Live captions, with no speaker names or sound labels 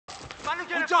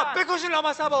اونجا بکشین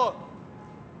لامصبو.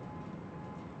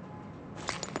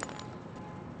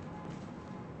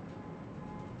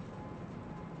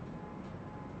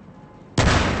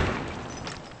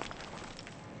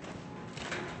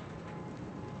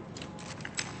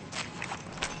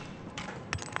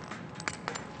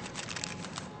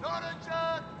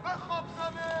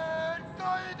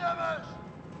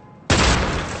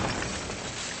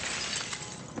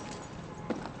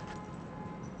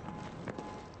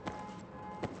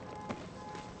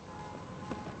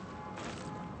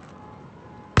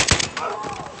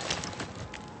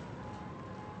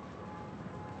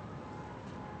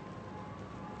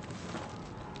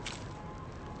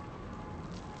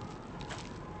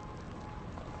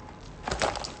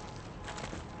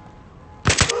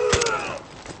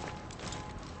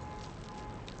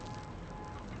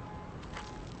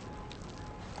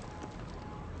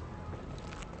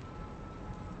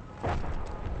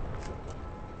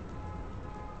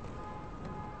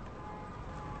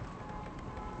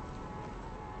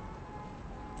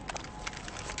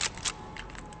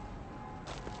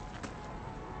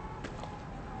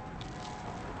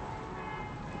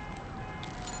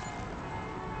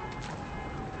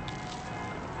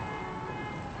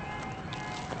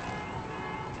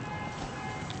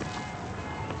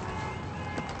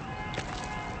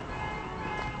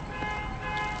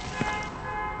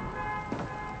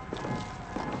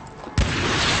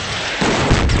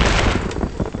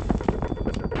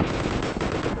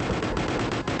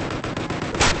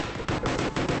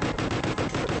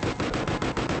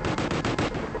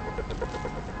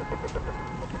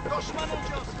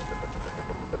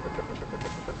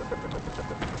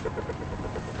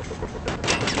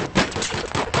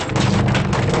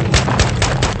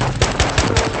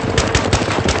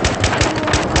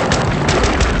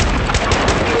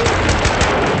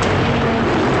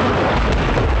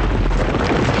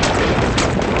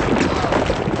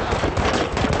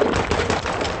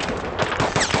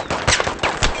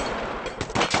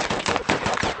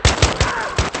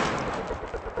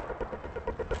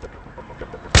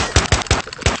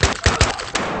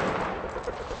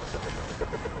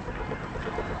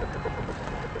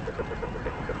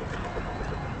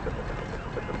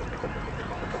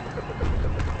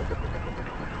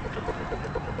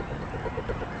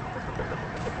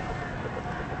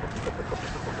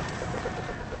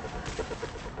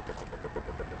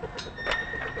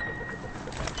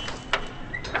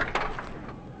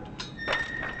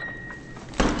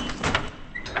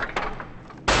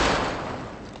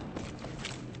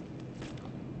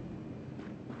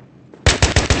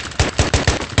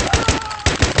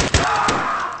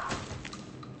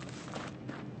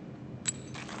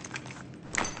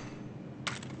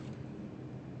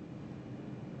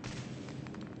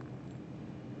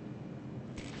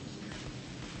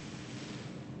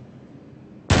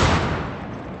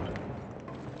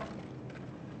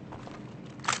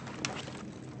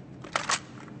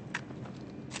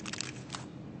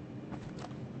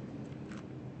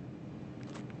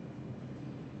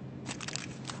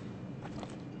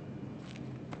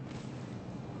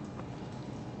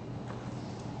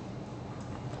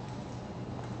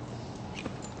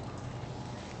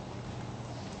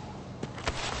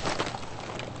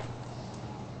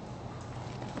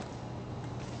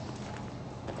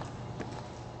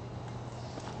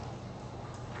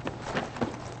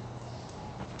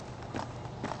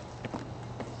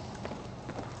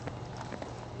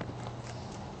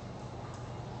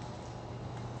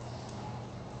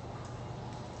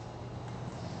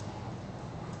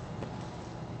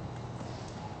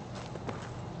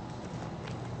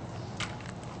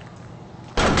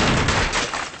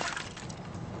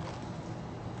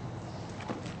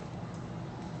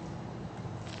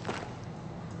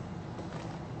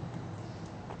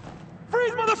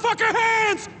 Motherfucker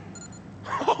hands!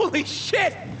 Holy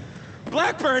shit!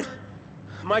 Blackburn!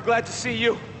 Am I glad to see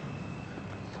you.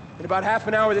 In about half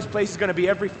an hour, this place is gonna be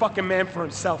every fucking man for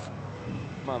himself.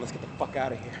 Come on, let's get the fuck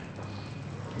out of here.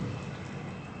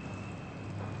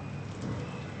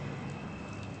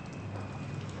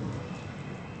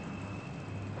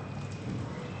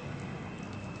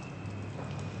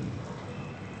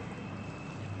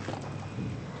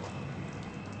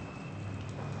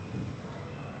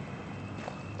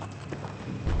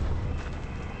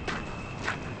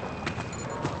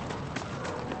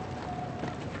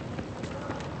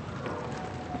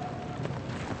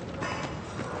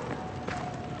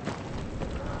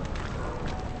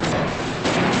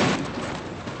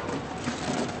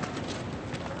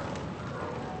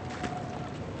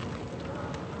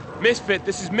 Misfit,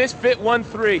 this is Misfit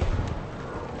 1-3.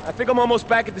 I think I'm almost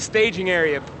back at the staging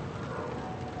area.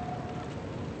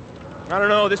 I don't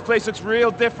know, this place looks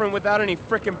real different without any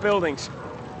frickin' buildings.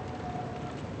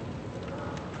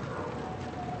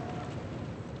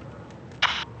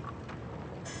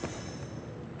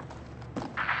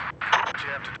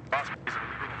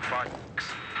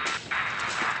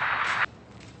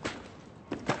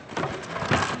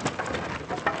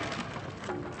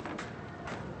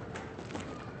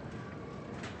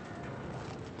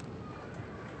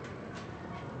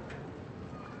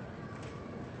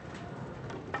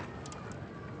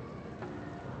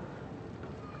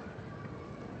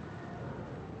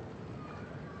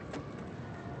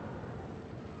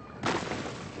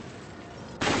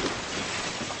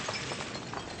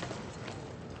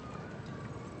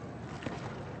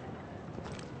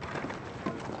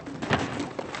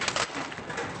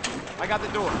 I got the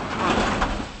door.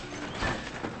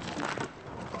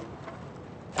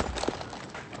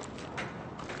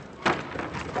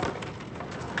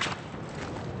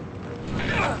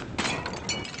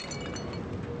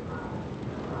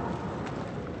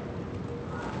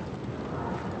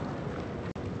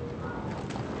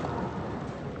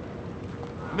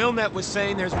 Milnet was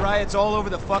saying there's riots all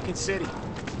over the fucking city.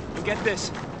 And get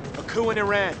this, a coup in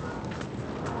Iran.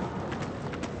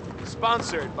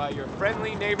 Sponsored by your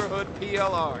friendly neighborhood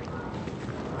PLR.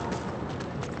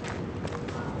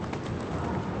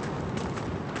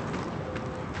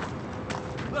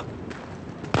 Look.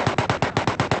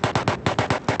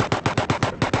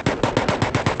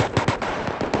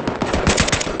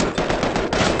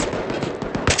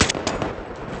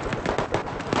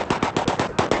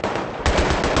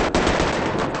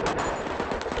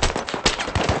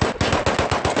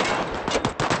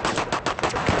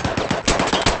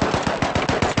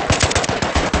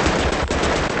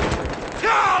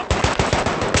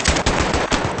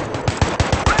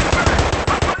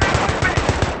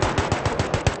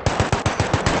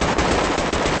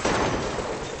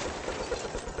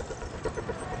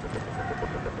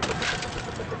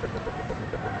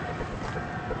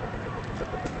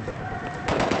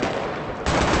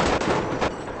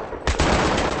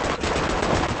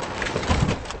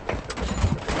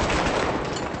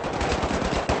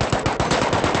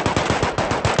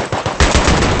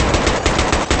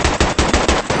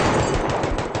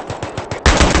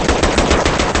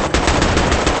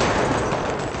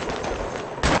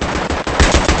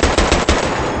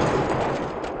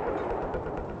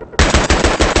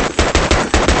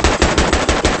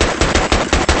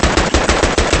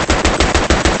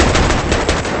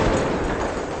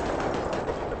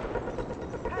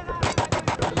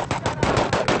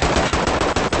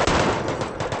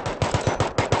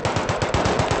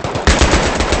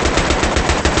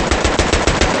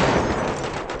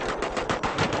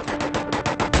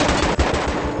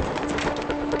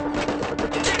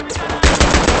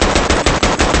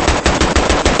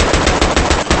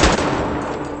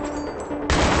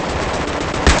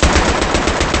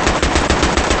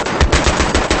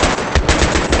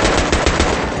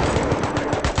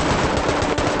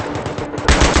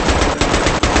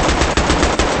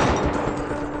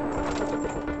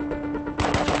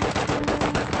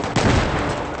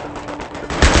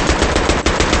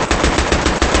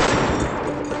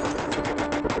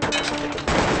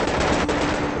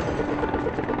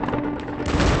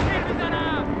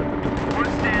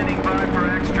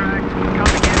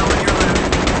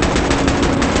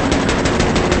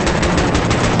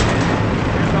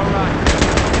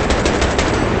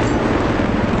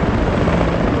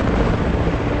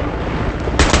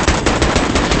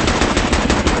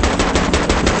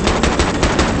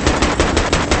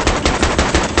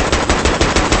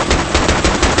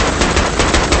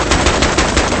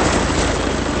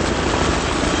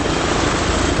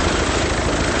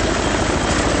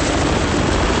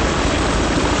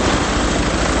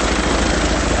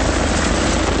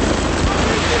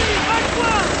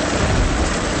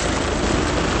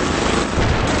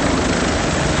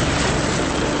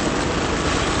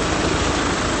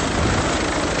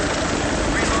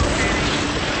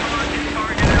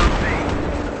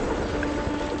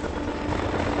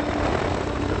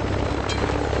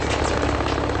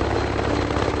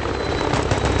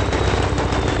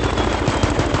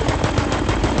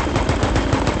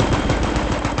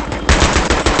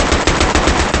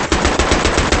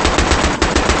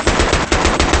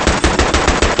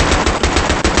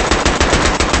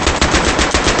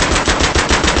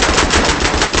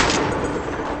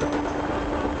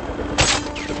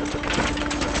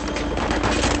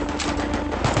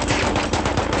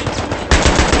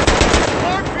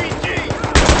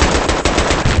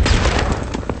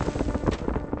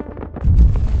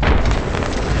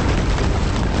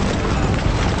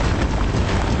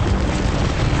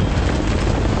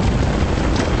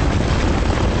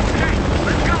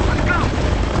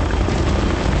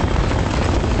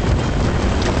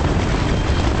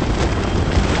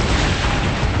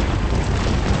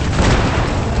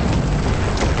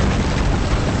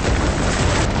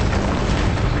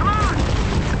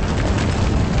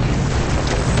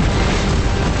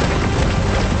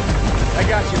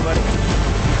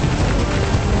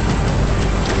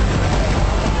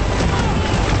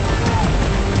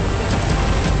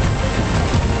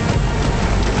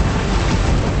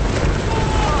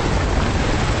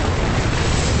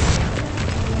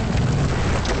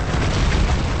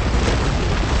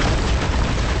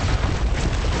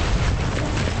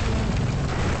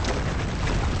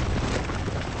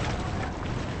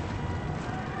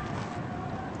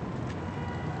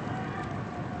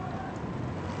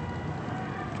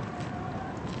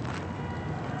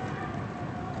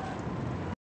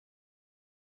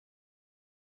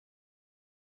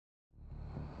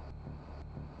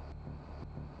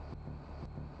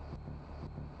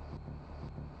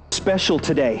 special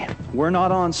today. We're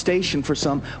not on station for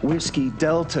some Whiskey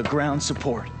Delta ground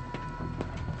support.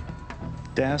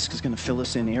 Dask is gonna fill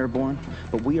us in airborne,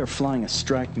 but we are flying a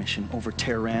strike mission over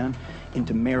Tehran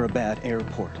into Mehrabad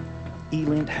Airport.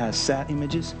 Elint has sat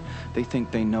images. They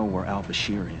think they know where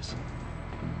al-Bashir is.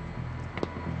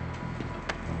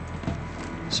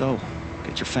 So,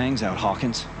 get your fangs out,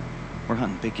 Hawkins. We're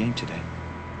hunting big game today.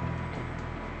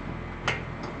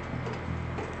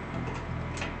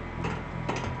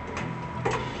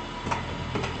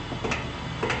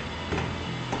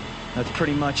 That's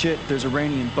pretty much it. There's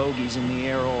Iranian bogeys in the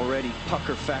air already.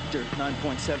 Pucker factor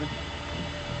 9.7.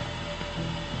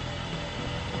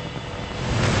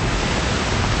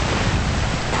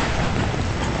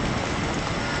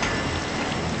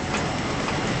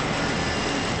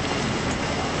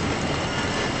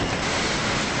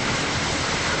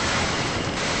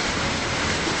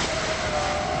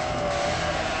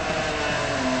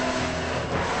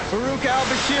 Farouk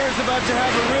al-Bashir is about to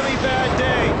have a really bad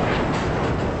day.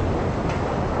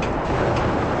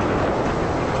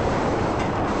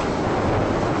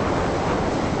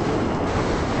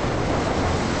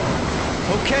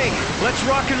 Okay, let's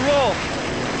rock and roll.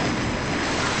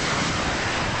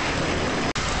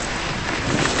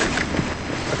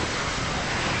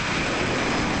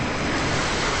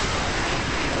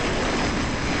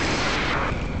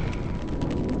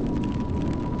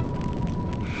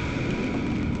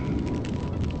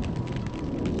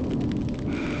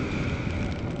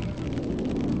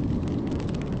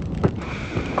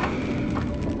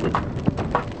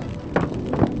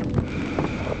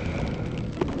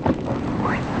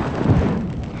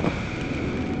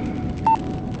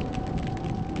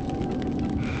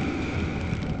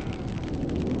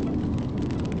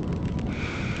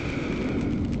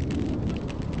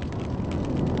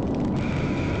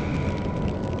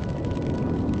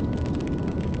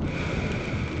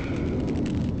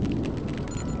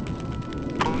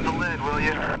 Will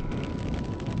you?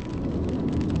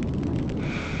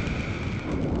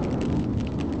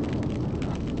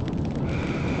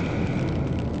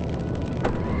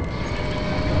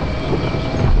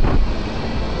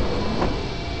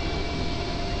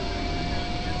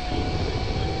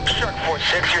 Shark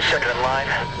 4-6, you're second in line.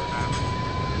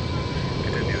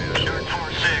 Shark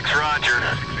 4-6, roger.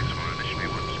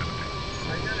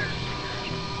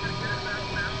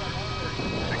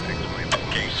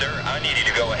 Okay, sir, I need you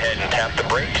to go ahead and tap the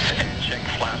brakes and check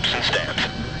flaps and stabs.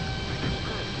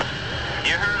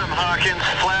 You heard him, Hawkins.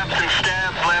 Flaps and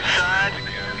stabs, left side.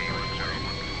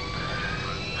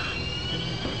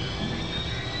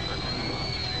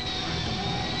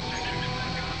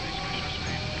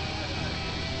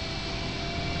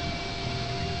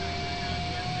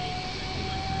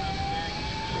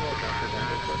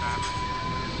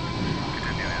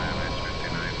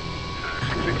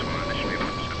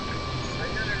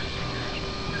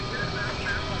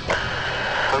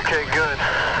 Okay, good.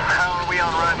 How are we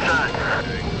on right side?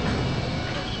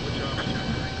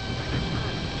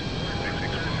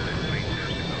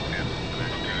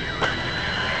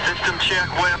 System check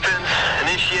weapons.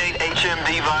 Initiate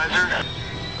HMD visor.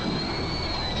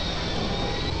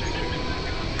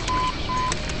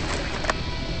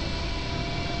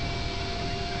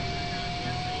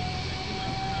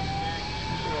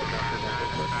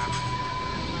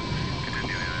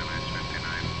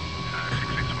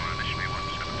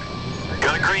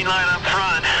 Got a green light up